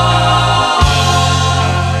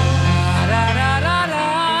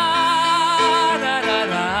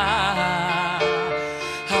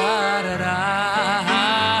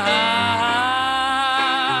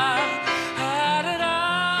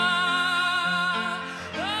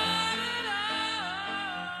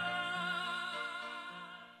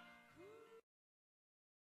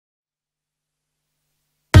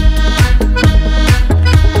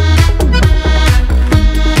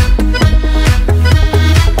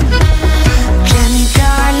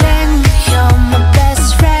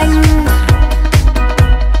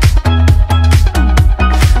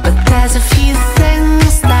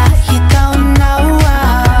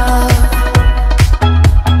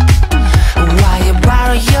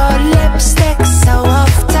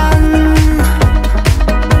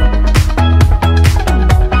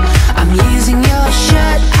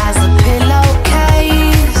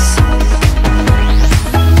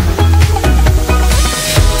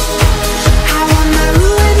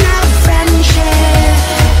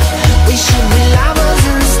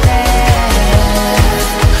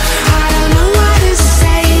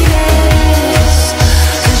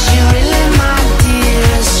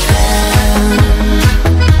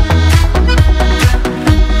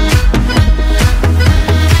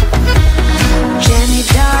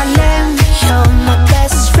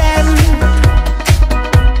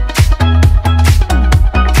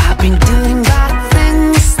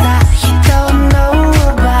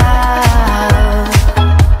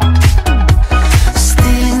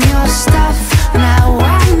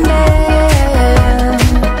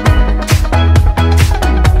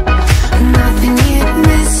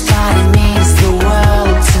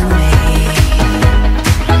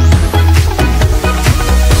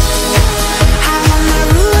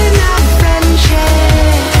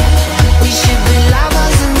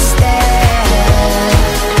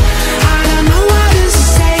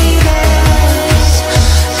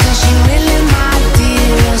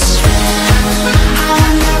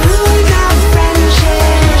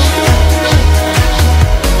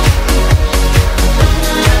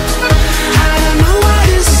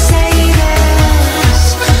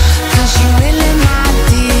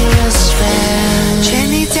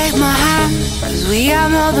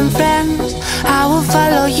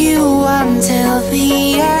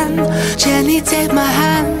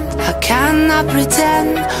 I cannot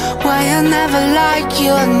pretend why I never like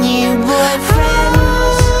your new boyfriend.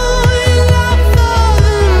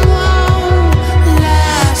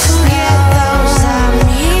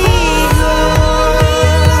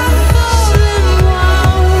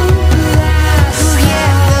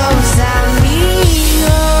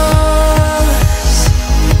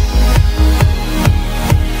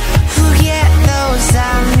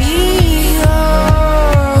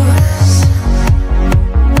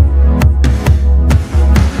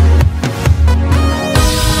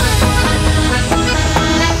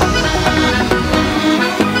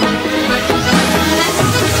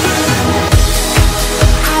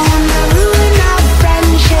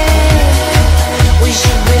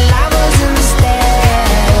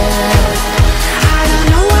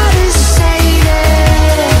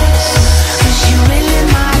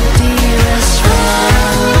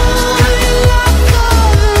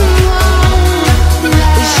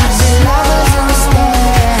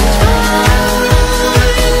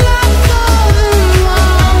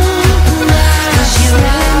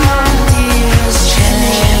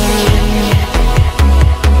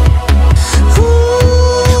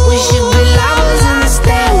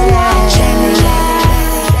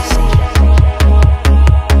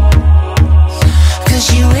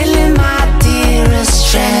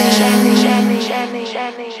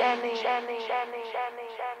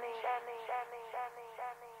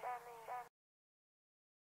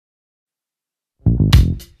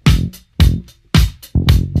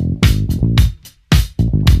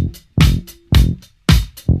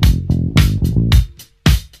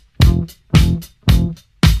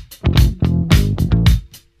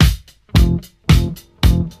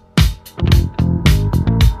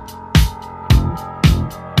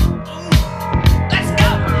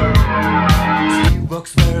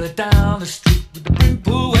 Walks barely down the street with the brim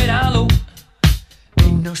pulled way down low.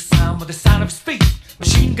 Ain't no sound but the sound of his feet.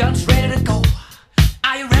 Machine guns ready to go.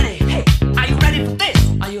 Are you ready? Hey, are you ready for this?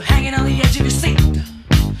 Are you hanging on the edge of your seat?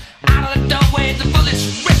 Out of the doorway, the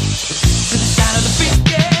bullets rip to the sound of the beat.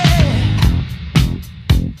 Yeah.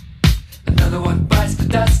 Another one bites the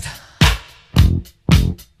dust.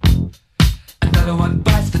 Another one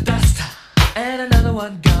bites the dust. And another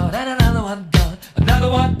one gone. And another one gone. Another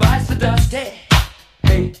one bites the dust. Hey.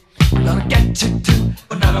 Hey, I'm gonna get you too.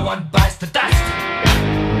 Another one bites the dust.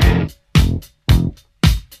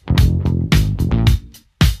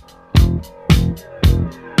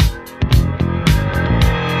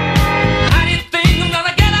 How do you think I'm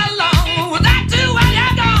gonna get along without you while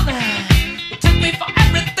you're gone? You took me for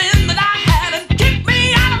everything that I had and kicked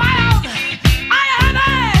me out of my own. Are you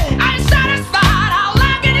happy? Are you satisfied? How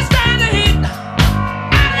long can you stand the heat?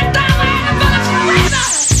 Out of the doorway, the bullets rip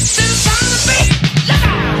to the sound of the beat.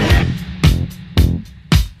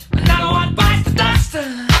 Another one bites the dust.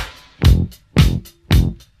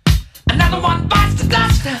 Another one bites the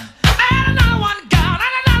dust. And another one gone.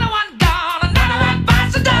 And another one gone. Another one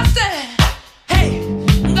bites the dust. Hey,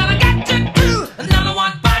 I'm gonna get you too. Another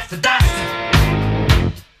one bites the dust.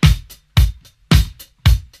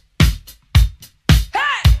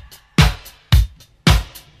 Hey!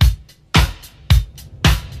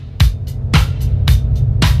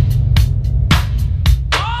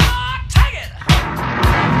 Oh, take it!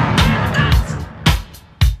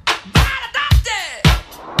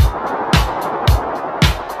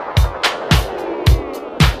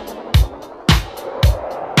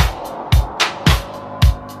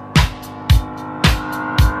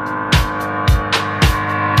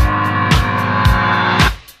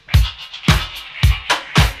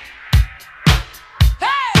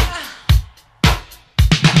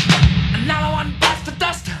 Another one bites the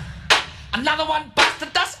dust. Another one bites the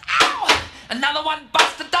dust. Ow! Another one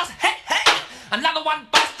bites the dust. Hey, hey! Another one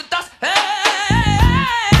bites